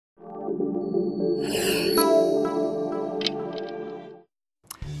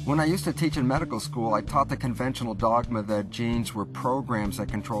When I used to teach in medical school, I taught the conventional dogma that genes were programs that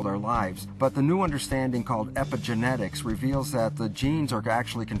controlled our lives. But the new understanding called epigenetics reveals that the genes are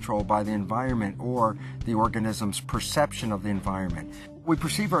actually controlled by the environment or the organism's perception of the environment. We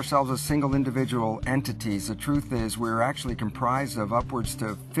perceive ourselves as single individual entities. The truth is we're actually comprised of upwards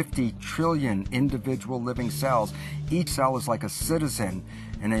to 50 trillion individual living cells. Each cell is like a citizen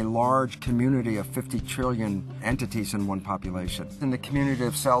in a large community of 50 trillion entities in one population. In the community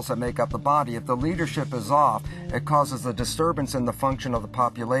of cells that make up the body, if the leadership is off, it causes a disturbance in the function of the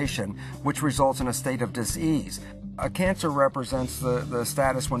population, which results in a state of disease. A cancer represents the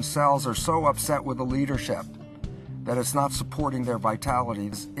status when cells are so upset with the leadership that it's not supporting their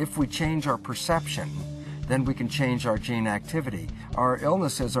vitality. If we change our perception, then we can change our gene activity. Our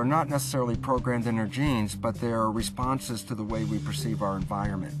illnesses are not necessarily programmed in our genes, but they are responses to the way we perceive our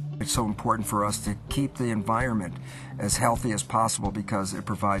environment. It's so important for us to keep the environment as healthy as possible because it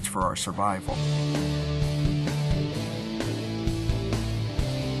provides for our survival.